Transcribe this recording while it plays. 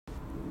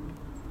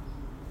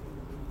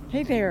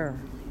Hey there,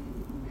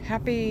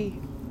 happy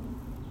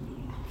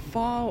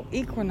Fall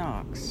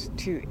Equinox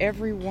to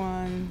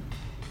everyone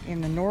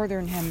in the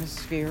Northern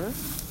Hemisphere,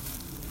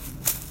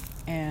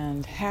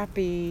 and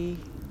happy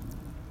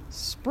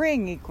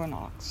Spring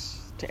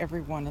Equinox to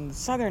everyone in the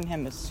Southern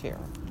Hemisphere.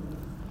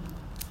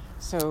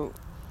 So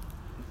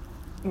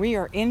we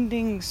are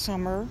ending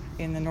summer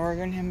in the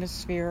Northern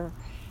Hemisphere,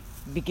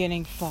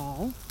 beginning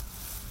fall,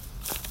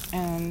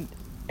 and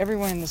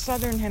everyone in the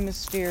Southern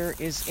Hemisphere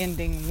is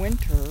ending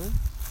winter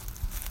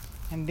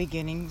and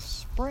beginning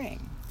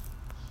spring.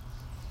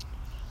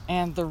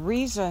 And the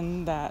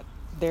reason that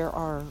there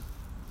are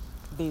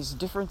these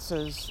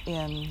differences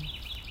in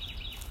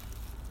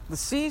the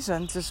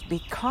seasons is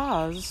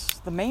because,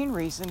 the main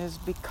reason is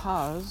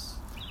because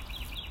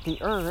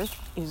the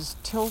earth is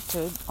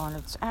tilted on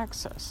its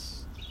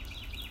axis.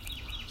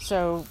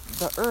 So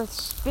the earth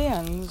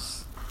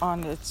spins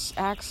on its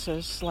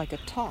axis like a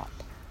top.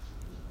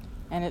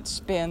 And it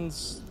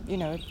spins,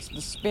 the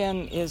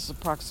spin is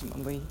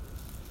approximately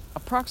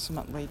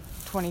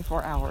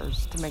 24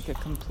 hours to make a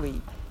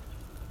complete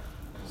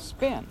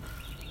spin.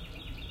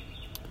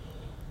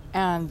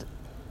 And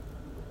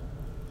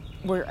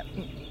we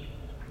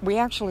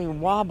actually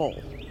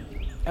wobble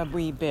a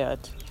wee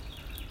bit,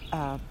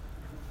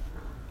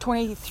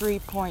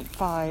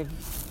 23.5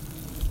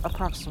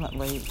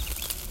 approximately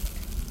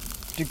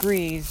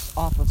degrees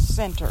off of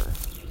center.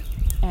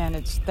 And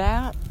it's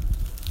that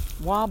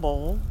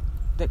wobble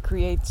that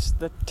creates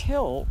the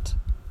tilt,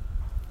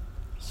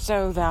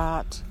 so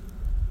that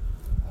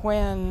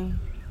when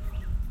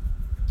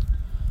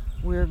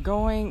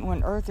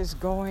Earth is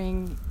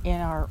going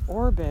in our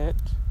orbit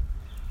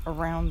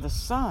around the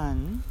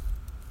sun,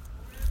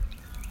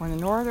 when the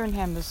Northern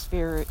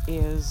Hemisphere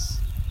is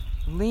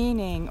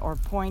leaning or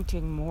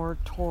pointing more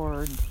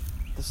toward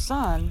the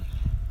sun,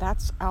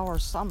 that's our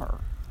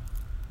summer.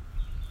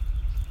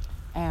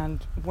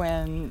 And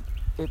when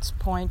it's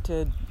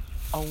pointed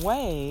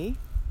away,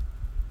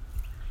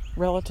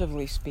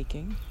 relatively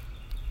speaking,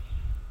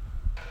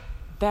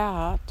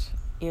 that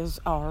is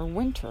our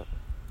winter.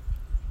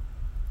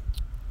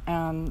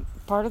 And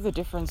part of the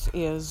difference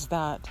is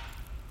that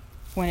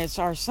when it's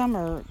our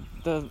summer,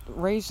 the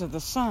rays of the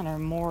sun are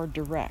more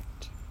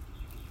direct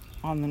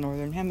on the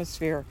Northern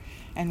Hemisphere,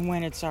 and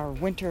when it's our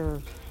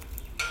winter,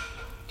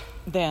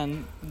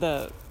 then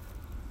the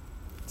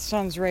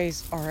sun's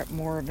rays are at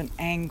more of an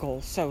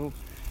angle, so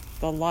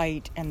the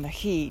light and the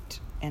heat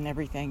and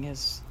everything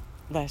is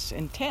less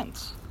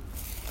intense.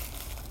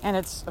 And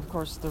it's, of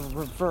course, the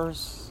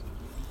reverse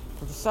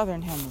for the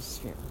Southern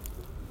Hemisphere.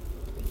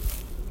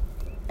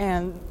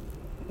 And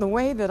the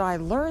way that I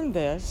learned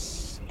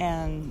this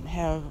and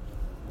have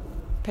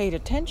paid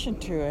attention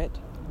to it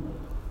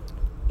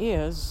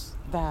is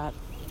that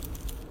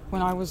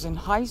when I was in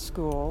high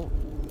school,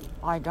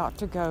 I got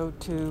to go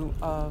to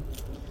a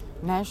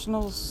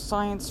National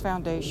Science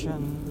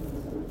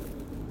Foundation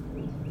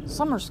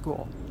summer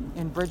school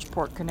in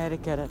Bridgeport,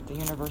 Connecticut, at the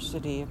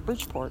University of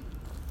Bridgeport.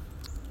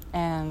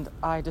 And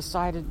I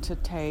decided to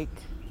take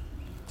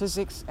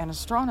physics and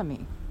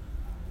astronomy.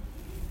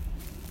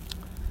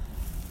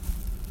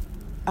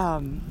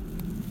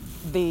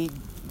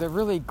 The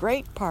really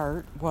great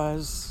part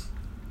was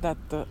that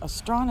the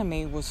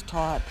astronomy was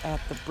taught at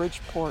the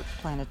Bridgeport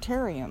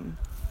Planetarium.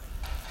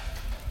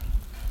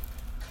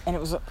 And it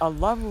was a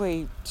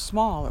lovely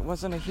small, it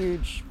wasn't a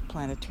huge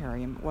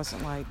planetarium. It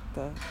wasn't like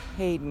the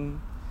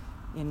Hayden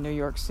in New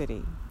York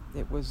City.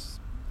 It was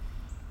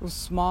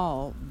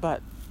small,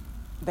 but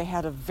they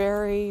had a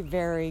very,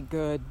 very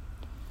good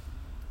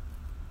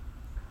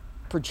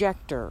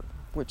projector,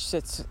 which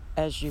sits,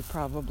 as you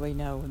probably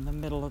know, in the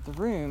middle of the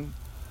room,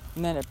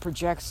 and then it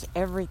projects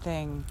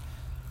everything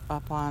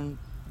up on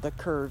the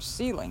curved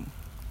ceiling.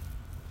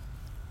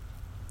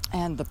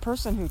 And the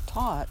person who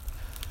taught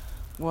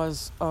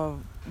was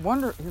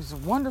he was a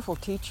wonderful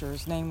teacher.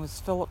 His name was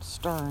Philip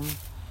Stern,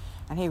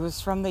 and he was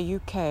from the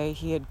UK.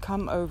 He had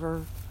come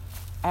over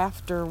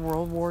after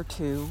World War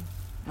II,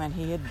 and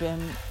he had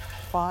been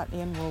fought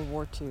in World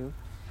War II,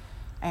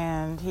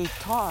 and he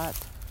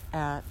taught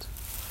at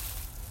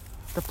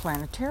the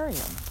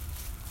planetarium.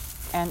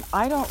 And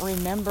I don't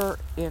remember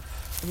if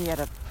he had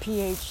a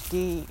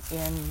PhD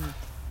in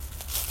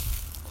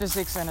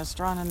physics and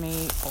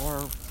astronomy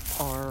or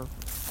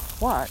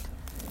what,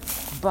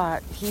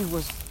 but he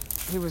was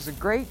a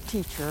great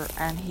teacher,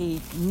 and he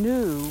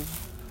knew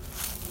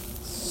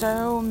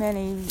so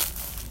many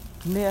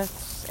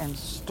myths and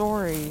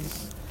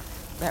stories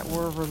that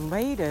were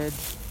related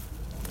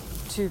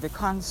to the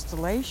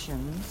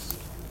constellations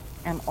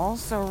and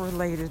also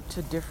related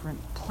to different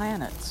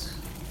planets.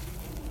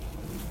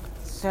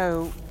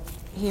 So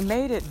he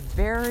made it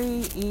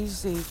very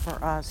easy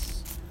for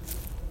us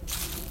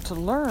to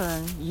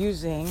learn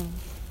using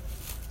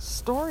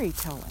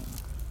storytelling.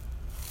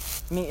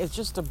 I mean, it's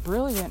just a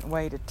brilliant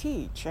way to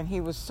teach, and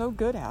he was so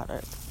good at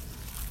it.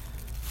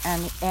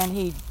 And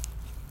he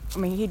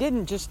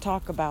didn't just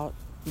talk about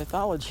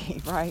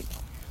mythology, right?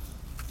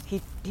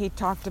 He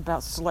talked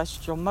about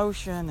celestial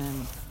motion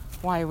and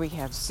why we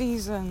have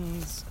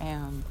seasons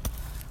and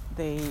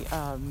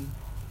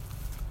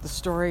the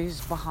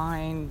stories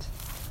behind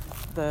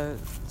the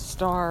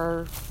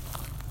star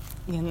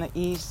in the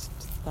east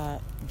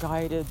that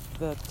guided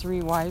the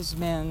three wise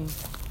men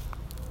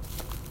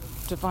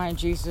to find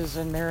Jesus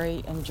and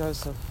Mary and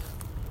Joseph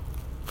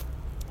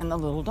and the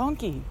little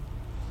donkey.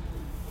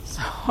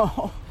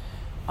 So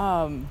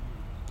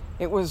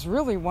it was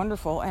really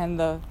wonderful, and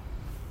the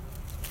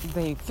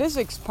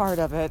physics part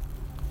of it,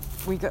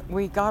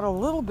 we got a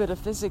little bit of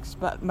physics,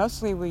 but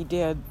mostly we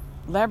did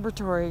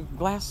laboratory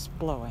glass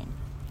blowing.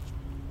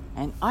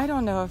 And I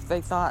don't know if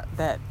they thought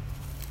that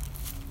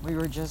we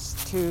were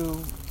just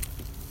too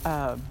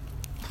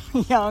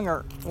young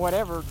or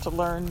whatever to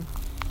learn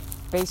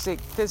basic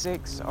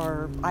physics,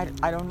 or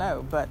I don't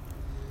know, but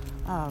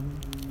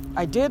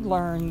I did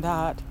learn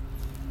that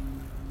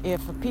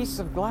if a piece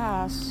of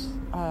glass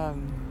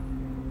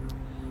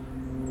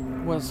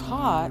was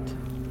hot,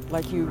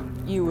 like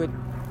you would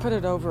put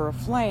it over a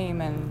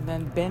flame and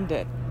then bend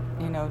it,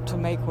 to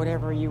make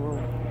whatever you were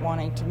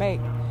wanting to make.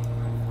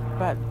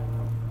 But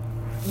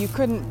you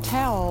couldn't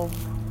tell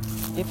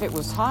if it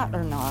was hot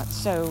or not,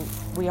 so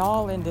we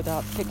all ended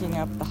up picking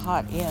up the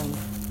hot end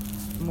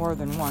more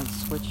than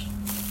once, which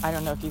I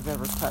don't know if you've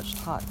ever touched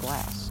hot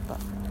glass, but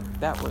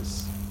that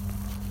was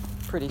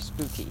pretty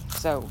spooky.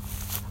 So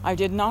I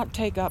did not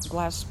take up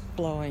glass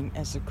blowing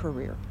as a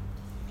career,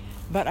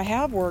 but I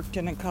have worked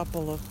in a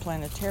couple of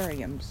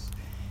planetariums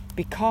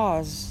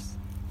because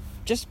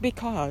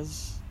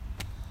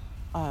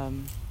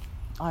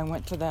I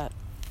went to that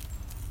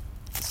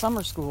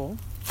summer school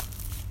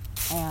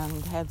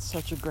and had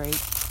such a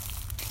great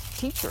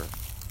teacher.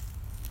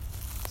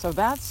 So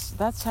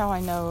that's how I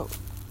know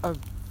of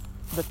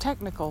the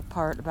technical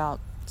part about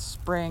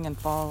spring and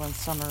fall and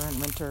summer and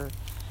winter.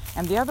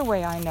 And the other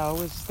way I know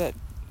is that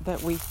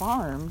we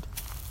farmed,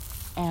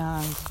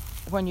 and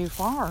when you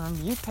farm,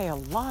 you pay a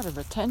lot of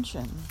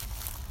attention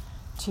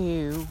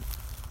to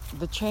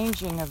the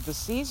changing of the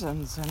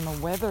seasons and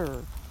the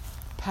weather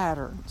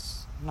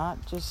patterns,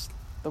 not just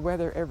the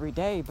weather every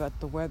day, but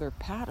the weather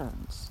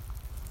patterns.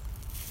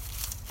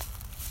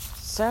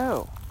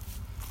 So,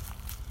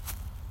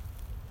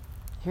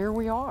 here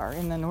we are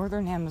in the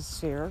Northern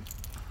Hemisphere,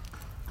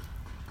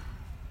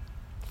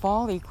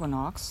 Fall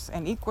Equinox,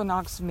 and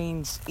equinox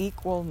means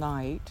equal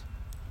night,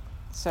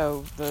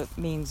 so that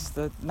means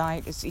the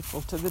night is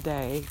equal to the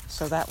day,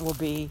 so that will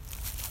be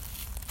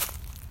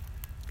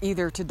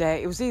either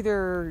today, it was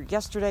either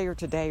yesterday or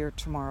today or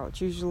tomorrow.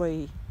 It's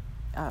usually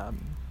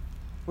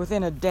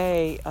within a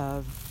day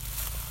of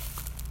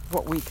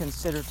what we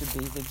consider to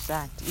be the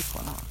exact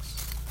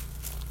equinox.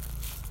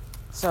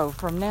 So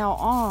from now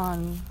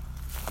on,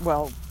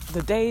 well,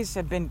 the days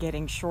have been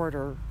getting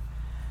shorter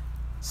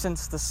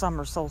since the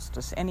summer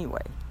solstice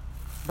anyway,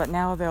 but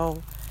now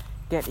they'll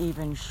get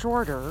even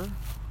shorter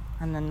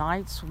and the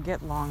nights will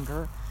get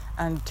longer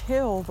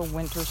until the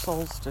winter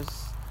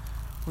solstice,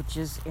 which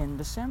is in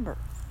December.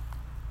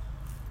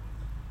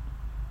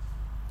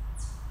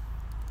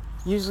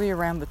 Usually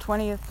around the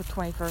 20th, the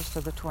 21st,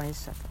 or the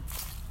 22nd.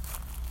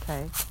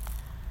 Okay?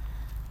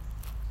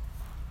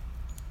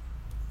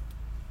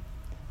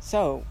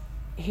 So,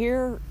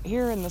 here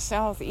in the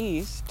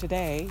southeast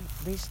today,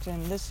 at least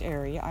in this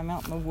area, I'm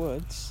out in the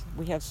woods.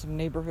 We have some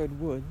neighborhood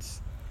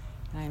woods,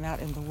 and I'm out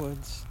in the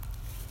woods.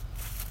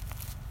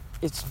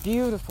 It's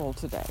beautiful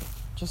today.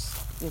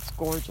 It's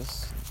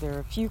gorgeous. There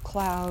are a few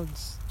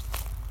clouds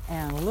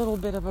and a little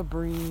bit of a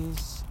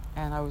breeze,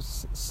 and I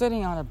was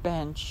sitting on a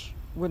bench,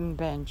 wooden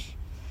bench,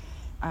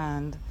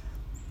 and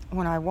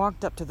when I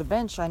walked up to the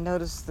bench, I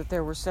noticed that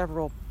there were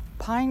several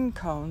pine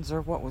cones,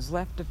 or what was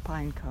left of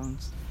pine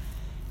cones,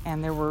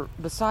 and there were,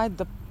 beside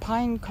the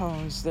pine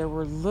cones, there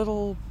were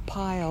little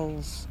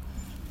piles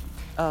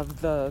of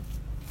the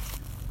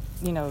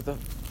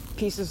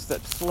pieces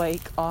that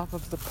flake off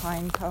of the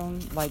pine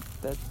cone,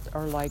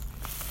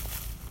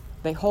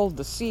 they hold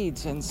the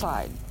seeds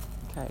inside.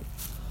 Okay,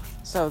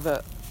 so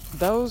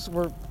those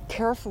were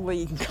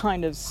carefully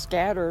kind of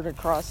scattered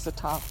across the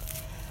top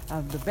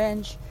of the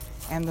bench,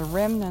 and the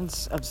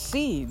remnants of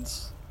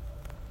seeds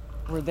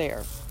were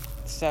there.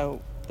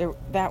 So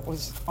that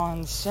was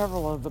on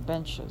several of the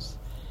benches.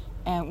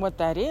 And what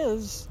that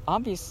is,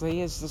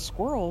 obviously, is the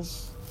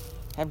squirrels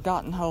have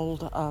gotten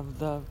hold of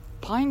the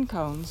pine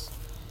cones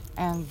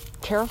and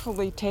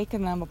carefully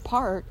taken them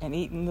apart and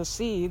eaten the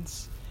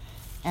seeds.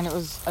 And it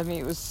was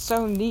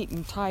so neat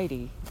and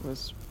tidy. It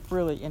was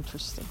really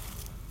interesting.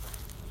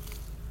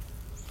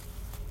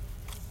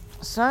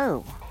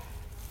 So,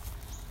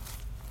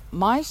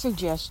 my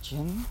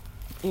suggestion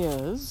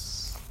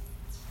is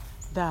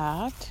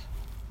that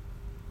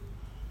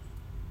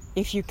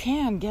if you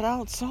can, get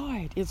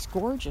outside. It's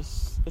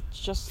gorgeous.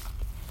 It's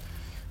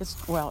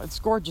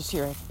gorgeous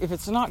here. If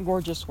it's not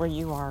gorgeous where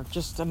you are,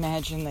 just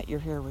imagine that you're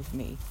here with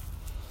me.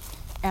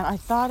 And I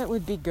thought it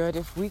would be good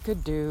if we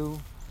could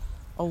do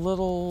a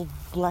little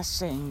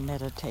blessing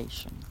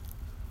meditation.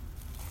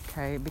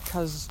 Okay,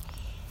 because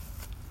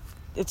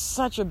it's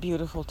such a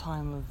beautiful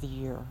time of the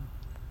year.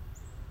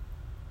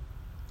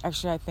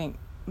 Actually, I think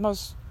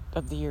most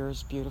of the year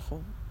is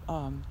beautiful.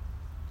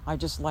 I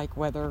just like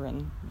weather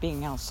and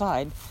being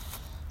outside.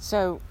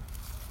 So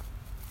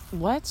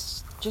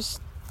let's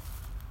just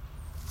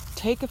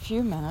take a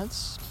few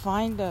minutes,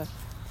 find a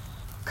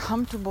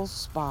comfortable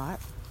spot,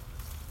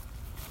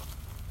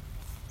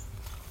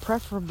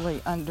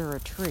 preferably under a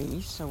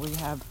tree so we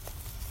have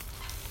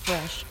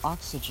fresh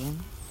oxygen.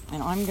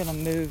 And I'm going to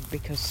move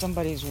because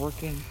somebody's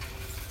working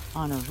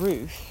on a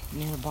roof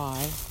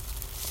nearby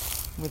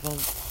with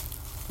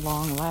a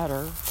long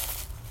ladder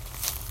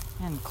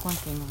and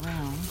clunking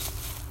around.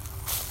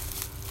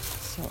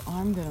 So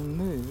I'm going to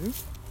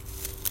move.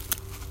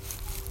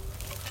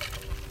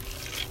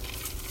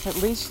 At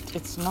least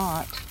it's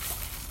not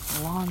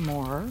a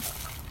lawnmower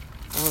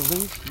or a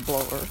leaf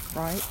blower,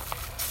 right?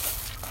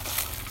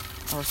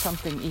 Or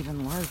something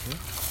even larger.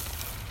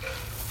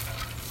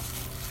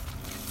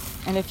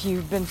 And if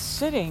you've been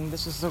sitting,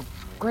 this is a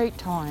great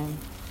time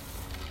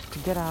to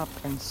get up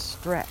and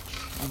stretch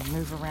and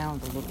move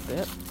around a little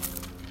bit.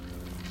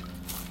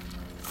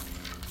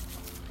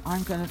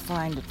 I'm going to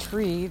find a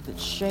tree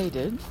that's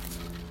shaded,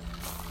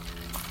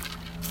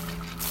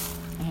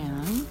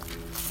 and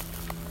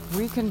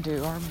we can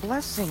do our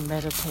blessing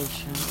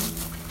meditation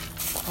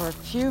for a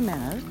few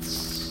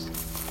minutes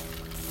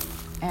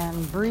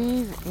and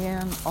breathe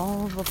in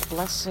all the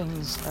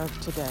blessings of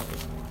today.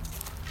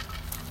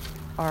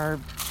 Our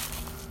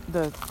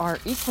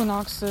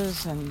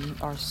equinoxes and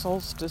our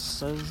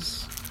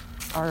solstices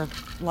are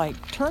like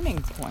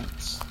turning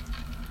points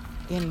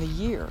in the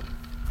year.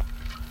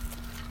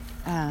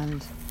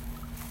 And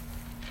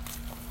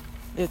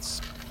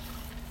it's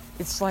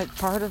like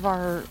part of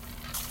our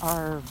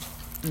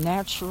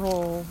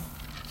natural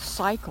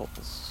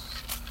cycles.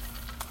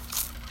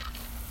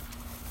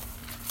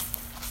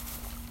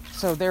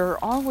 So there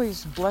are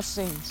always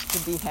blessings to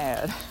be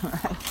had,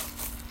 right?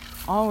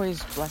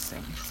 Always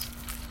blessings.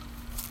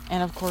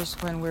 And of course,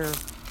 when we're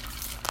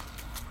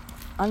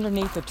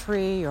underneath a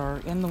tree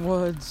or in the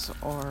woods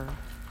or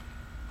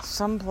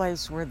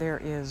someplace where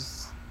there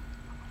is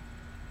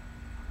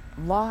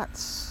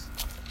lots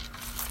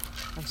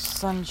of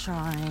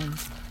sunshine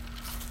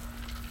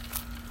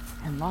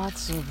and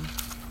lots of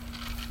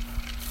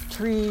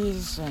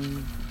trees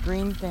and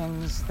green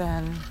things,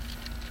 then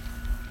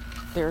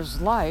there's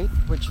light,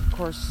 which of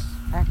course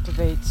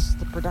activates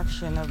the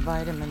production of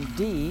vitamin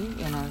D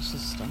in our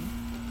system,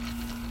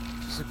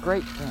 which is a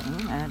great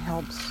thing, and it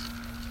helps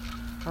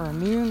our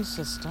immune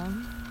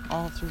system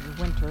all through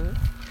the winter.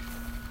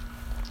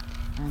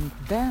 And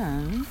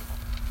then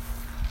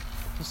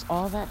there's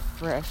all that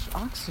fresh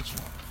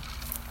oxygen.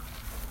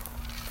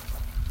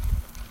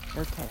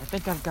 Okay, I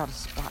think I've got a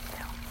spot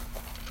now.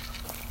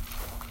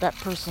 That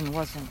person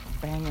wasn't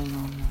banging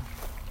on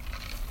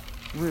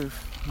the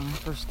roof when I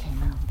first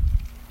came out.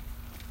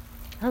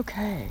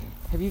 Okay,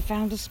 have you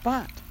found a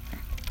spot?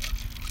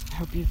 I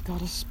hope you've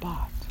got a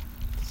spot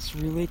that's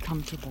really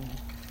comfortable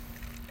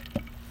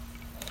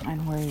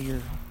and where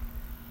you're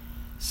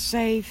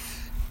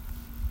safe,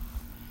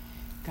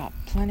 got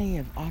plenty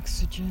of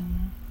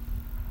oxygen,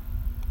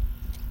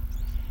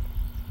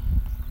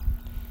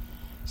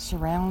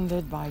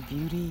 surrounded by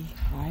beauty,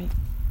 right?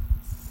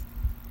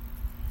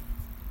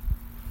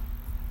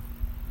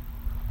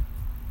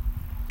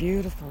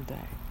 Beautiful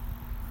day.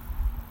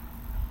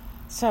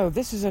 So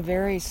this is a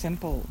very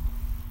simple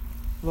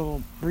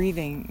little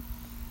breathing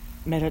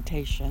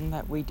meditation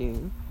that we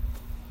do.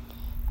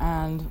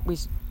 And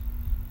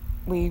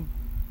we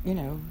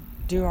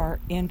do our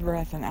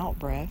in-breath and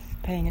out-breath,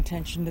 paying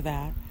attention to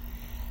that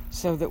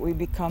so that we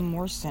become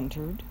more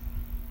centered.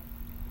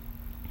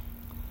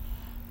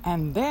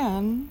 And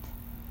then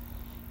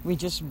we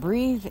just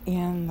breathe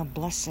in the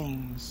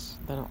blessings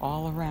that are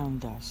all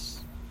around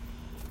us,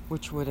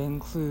 which would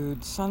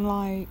include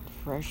sunlight,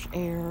 fresh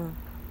air,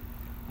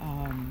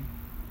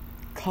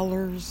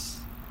 colors,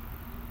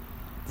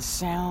 the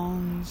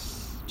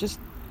sounds, just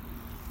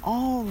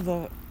all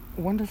the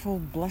wonderful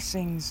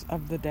blessings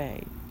of the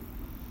day.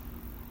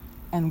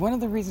 And one of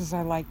the reasons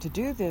I like to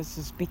do this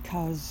is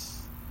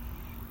because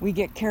we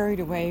get carried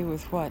away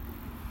with what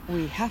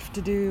we have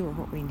to do or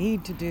what we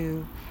need to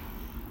do,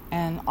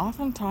 and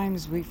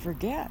oftentimes we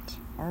forget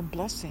our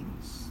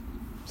blessings.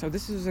 So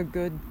this is a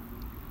good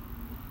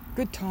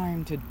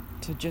time to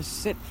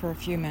just sit for a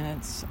few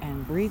minutes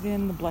and breathe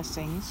in the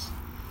blessings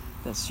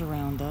that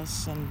surround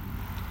us, and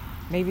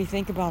maybe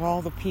think about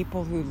all the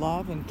people who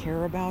love and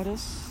care about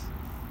us,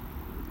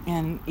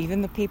 and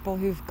even the people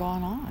who've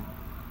gone on.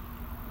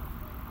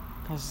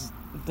 Because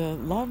the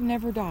love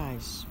never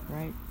dies,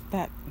 right?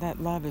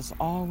 That love is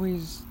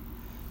always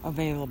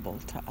available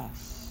to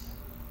us.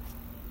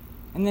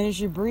 And then as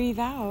you breathe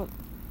out,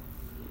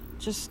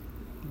 just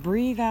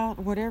breathe out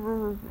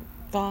whatever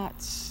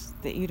thoughts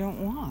that you don't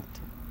want.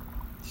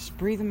 Just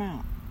breathe them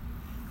out.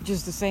 Which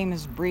is the same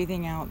as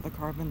breathing out the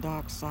carbon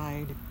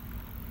dioxide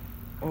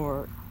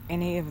or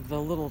any of the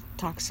little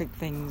toxic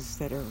things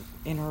that are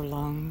in our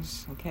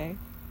lungs, okay?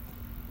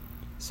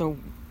 So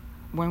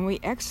when we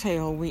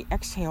exhale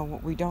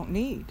what we don't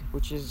need,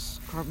 which is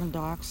carbon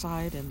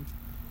dioxide and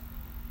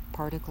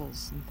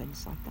particles and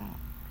things like that.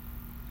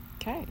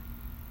 Okay.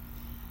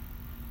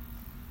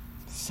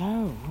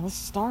 So, let's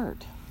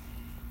start.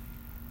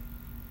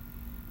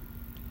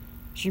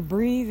 As you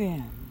breathe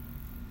in,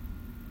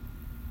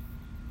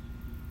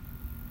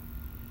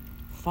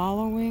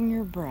 following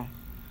your breath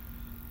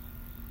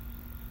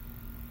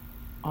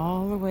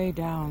all the way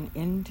down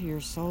into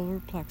your solar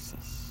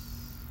plexus,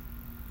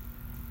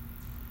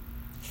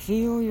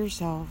 feel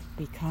yourself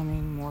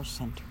becoming more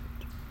centered.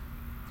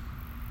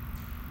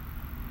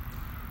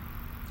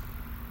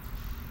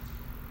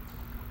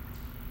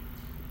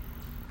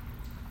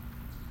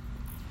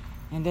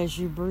 And as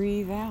you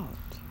breathe out,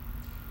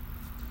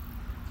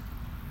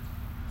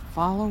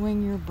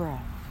 following your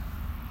breath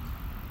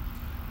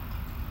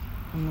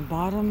from the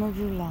bottom of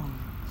your lungs,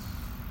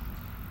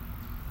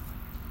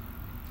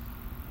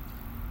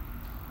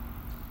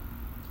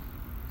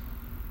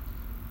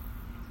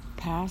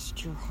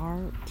 past your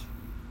heart,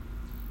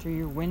 through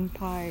your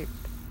windpipe,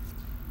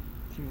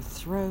 through your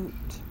throat,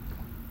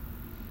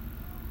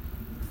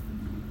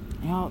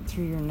 out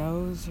through your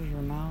nose or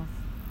your mouth,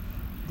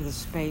 to the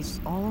space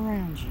all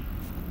around you.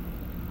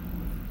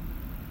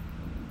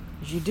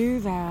 As you do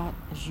that,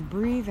 as you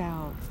breathe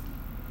out,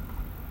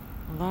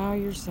 allow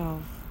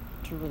yourself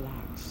to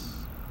relax.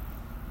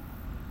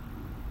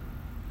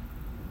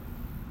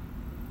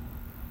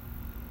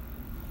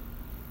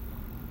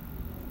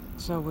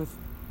 So with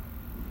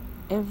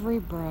every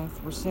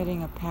breath, we're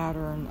setting a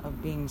pattern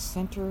of being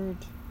centered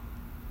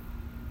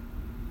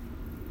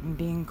and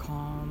being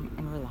calm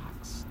and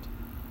relaxed.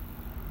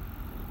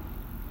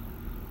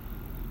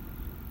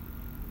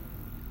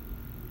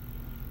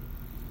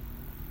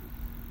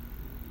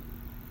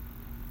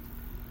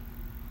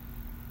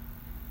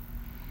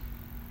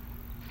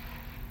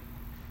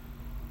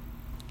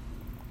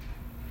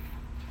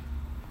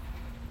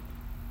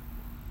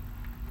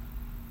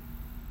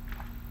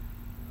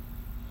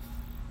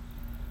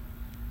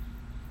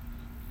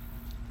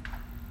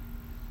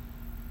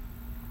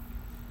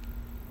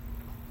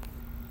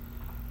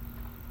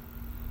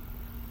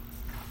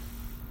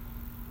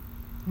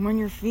 When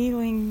you're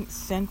feeling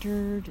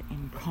centered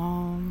and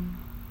calm,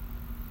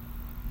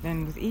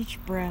 then with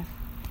each breath,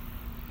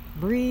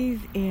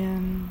 breathe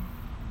in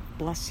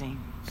blessings.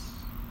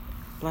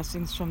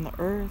 Blessings from the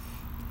earth,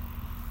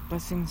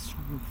 blessings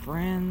from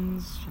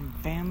friends, from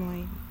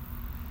family.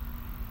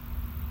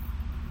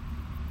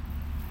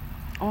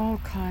 All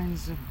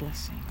kinds of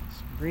blessings.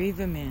 Breathe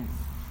them in.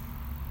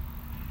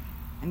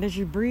 And as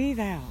you breathe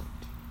out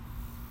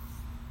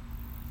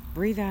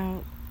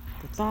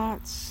the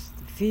thoughts,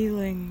 the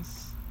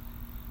feelings,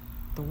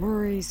 the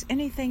worries,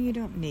 anything you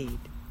don't need.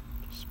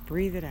 Just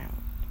breathe it out.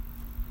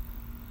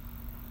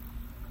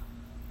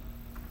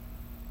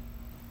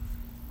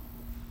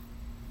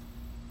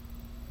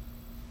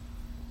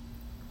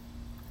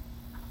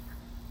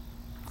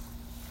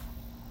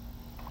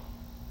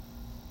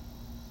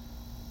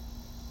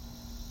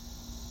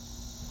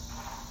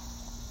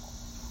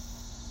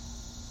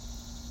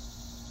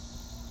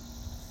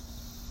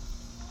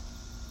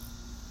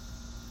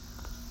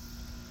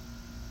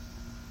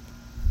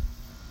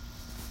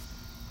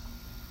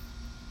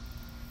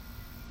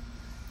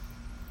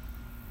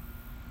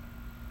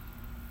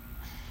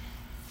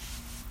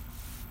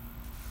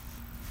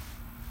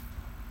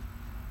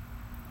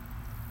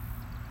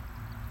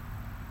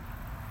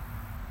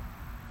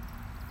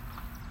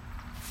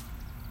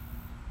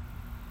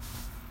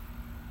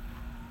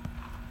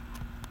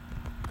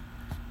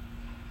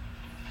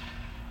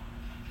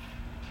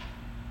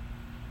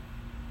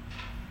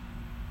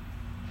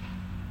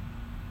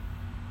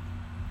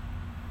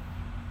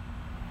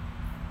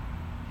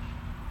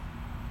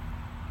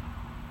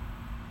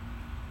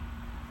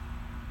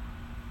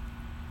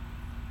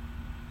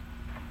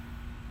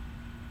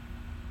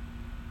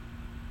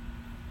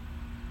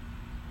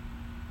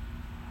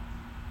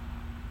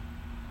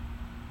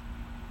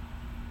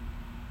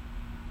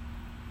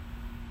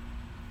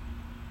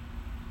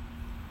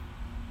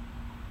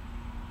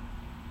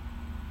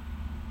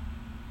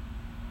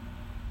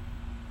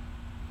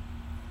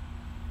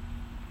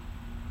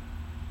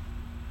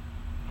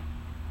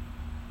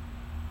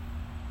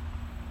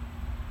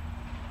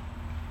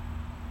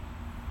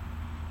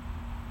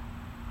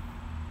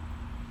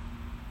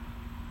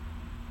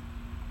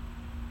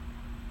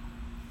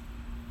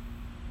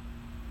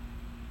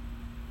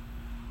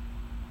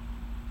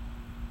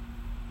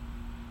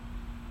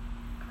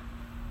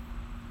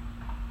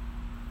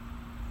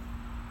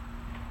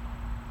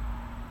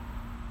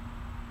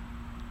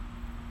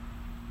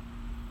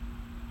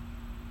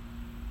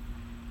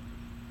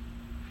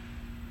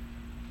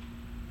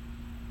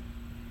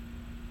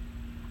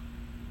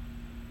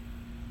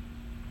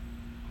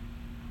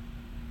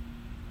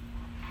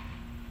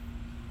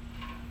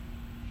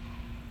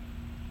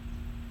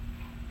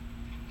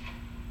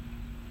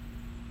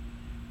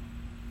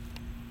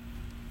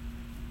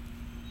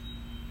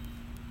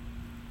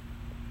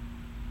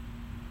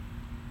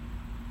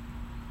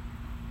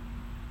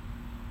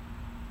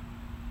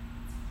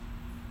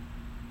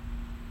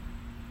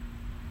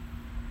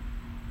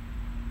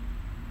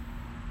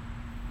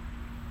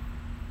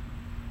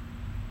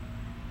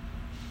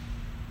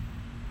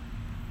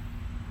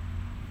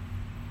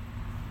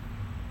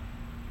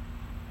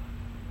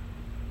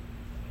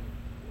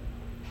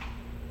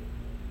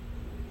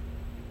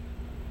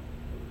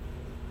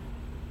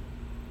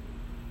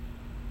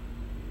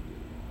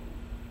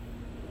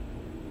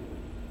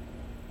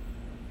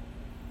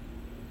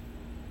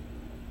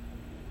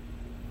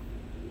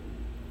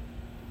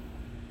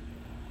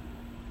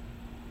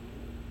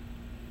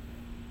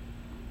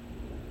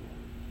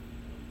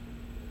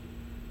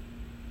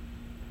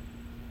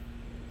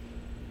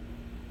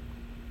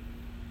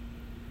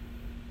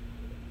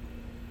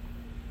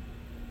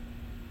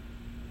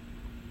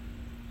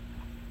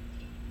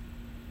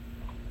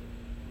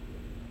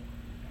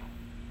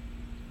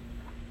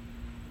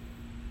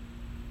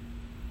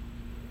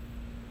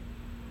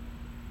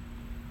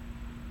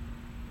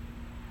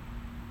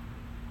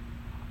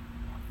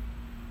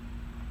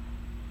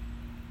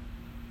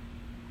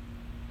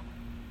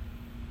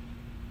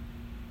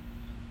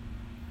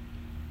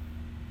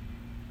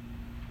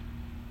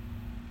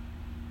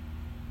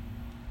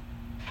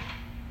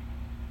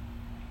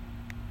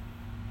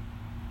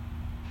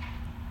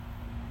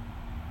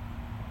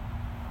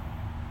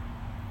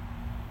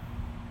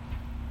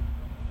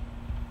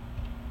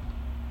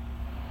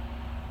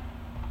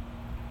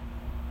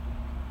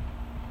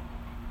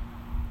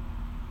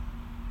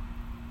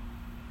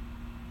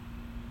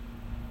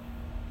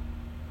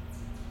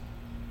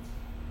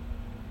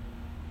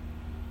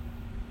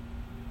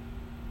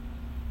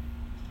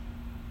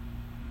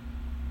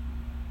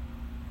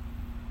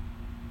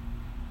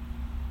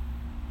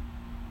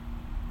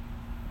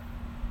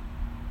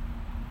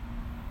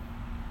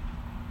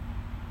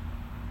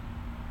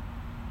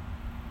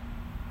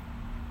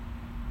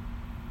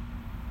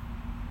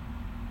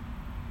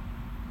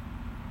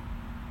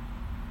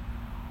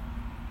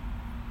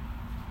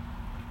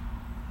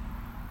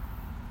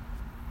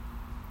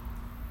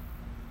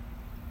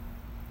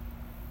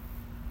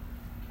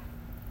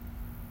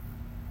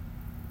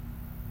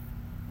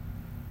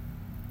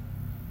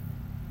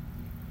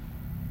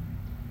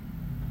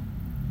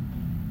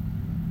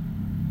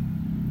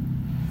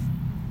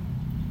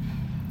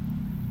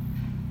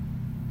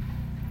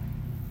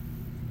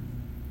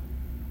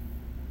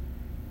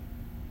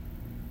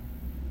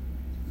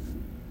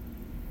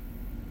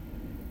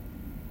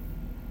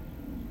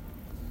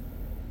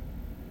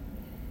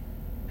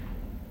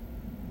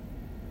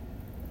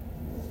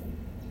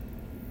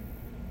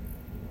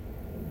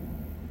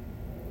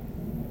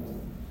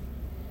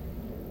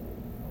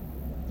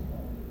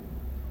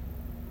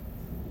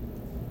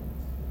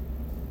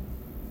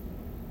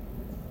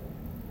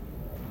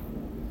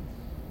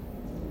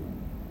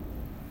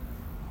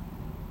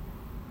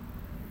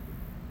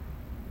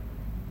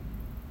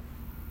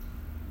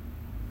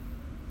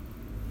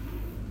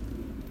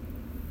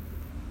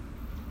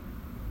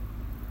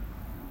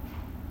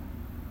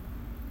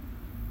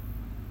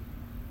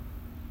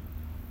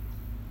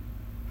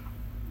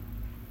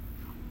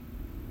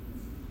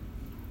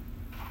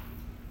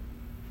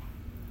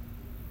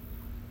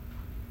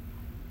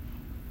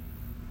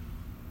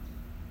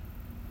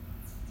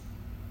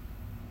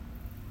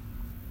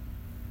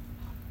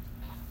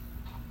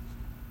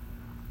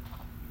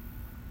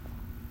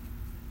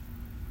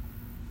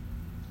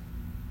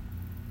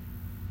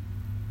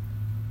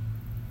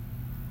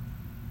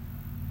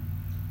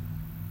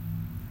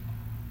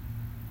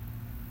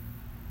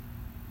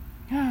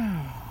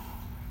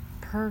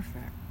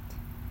 Perfect.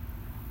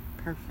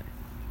 Perfect.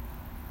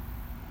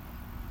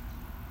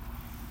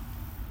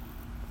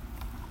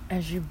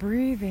 As you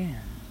breathe in,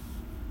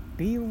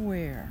 be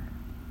aware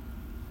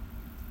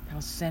how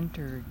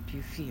centered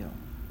you feel.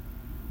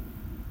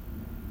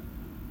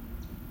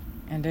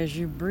 And as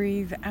you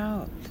breathe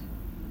out,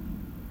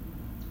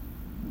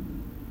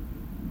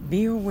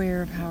 be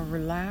aware of how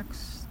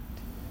relaxed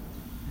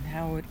and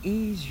how at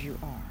ease you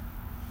are.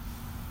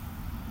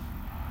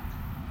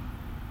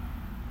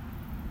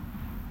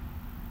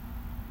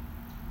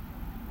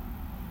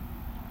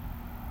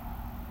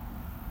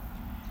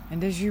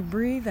 And as you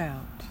breathe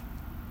out,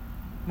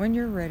 when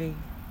you're ready,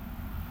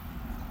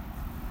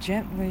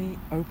 gently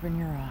open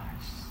your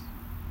eyes.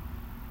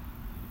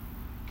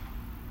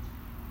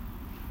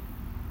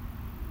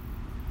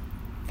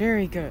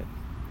 Very good.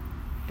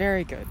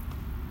 Very good.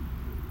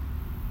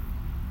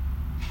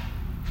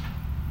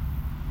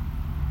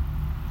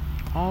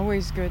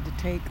 Always good to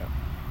take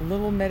a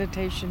little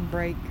meditation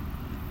break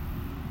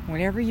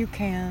whenever you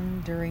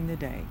can during the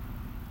day.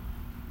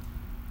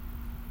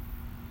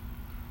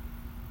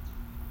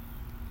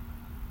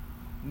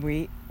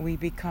 We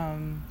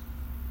become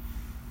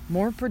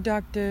more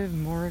productive,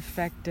 more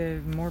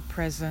effective, more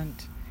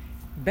present,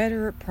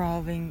 better at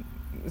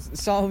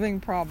solving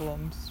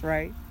problems,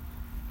 right?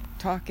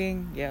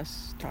 Talking,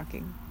 yes,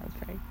 talking,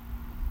 okay.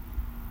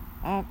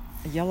 A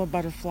yellow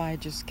butterfly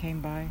just came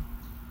by.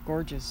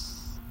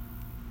 Gorgeous.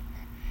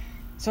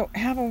 So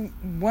have a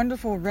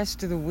wonderful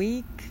rest of the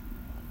week.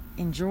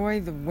 Enjoy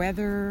the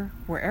weather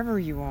wherever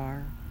you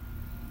are.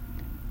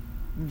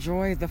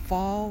 Enjoy the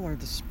fall or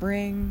the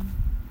spring.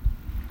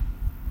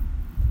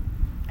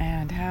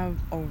 And have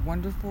a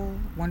wonderful,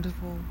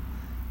 wonderful,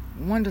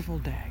 wonderful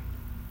day.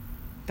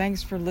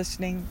 Thanks for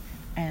listening,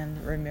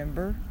 and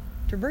remember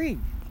to breathe.